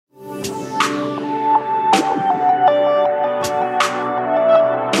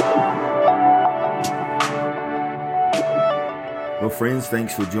friends,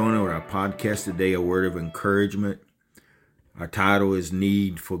 thanks for joining with our podcast today, A Word of Encouragement. Our title is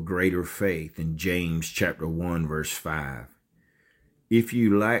Need for Greater Faith in James chapter 1, verse 5. If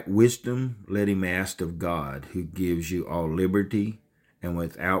you lack wisdom, let him ask of God, who gives you all liberty and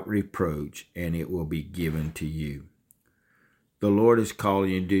without reproach, and it will be given to you. The Lord is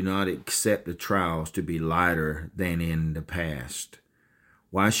calling you, do not accept the trials to be lighter than in the past.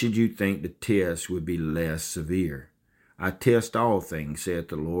 Why should you think the test would be less severe? I test all things, saith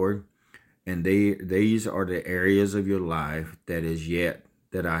the Lord, and these are the areas of your life that is yet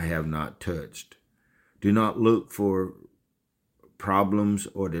that I have not touched. Do not look for problems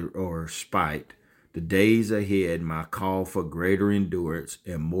or spite. The days ahead might call for greater endurance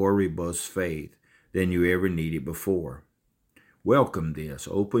and more robust faith than you ever needed before. Welcome this.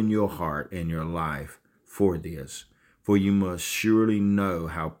 Open your heart and your life for this, for you must surely know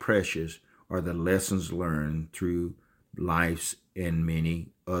how precious are the lessons learned through life's and many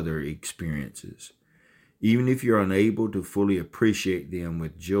other experiences. Even if you're unable to fully appreciate them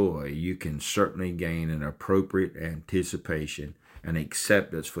with joy, you can certainly gain an appropriate anticipation and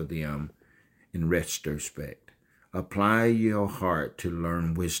acceptance for them in retrospect. Apply your heart to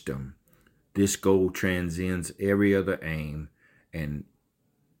learn wisdom. This goal transcends every other aim and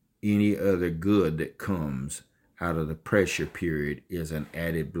any other good that comes out of the pressure period is an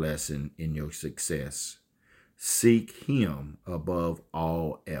added blessing in your success. Seek him above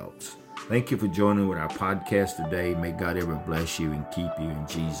all else. Thank you for joining with our podcast today. May God ever bless you and keep you in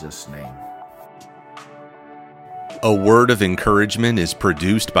Jesus' name. A Word of Encouragement is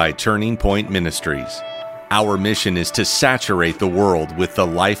produced by Turning Point Ministries. Our mission is to saturate the world with the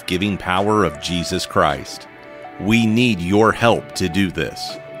life-giving power of Jesus Christ. We need your help to do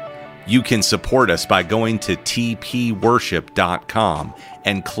this. You can support us by going to tpworship.com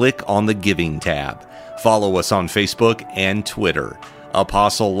and click on the Giving tab. Follow us on Facebook and Twitter.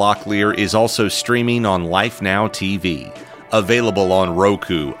 Apostle Locklear is also streaming on Life Now TV. Available on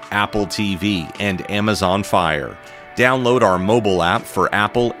Roku, Apple TV, and Amazon Fire. Download our mobile app for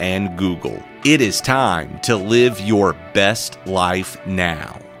Apple and Google. It is time to live your best life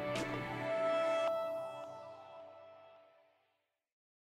now.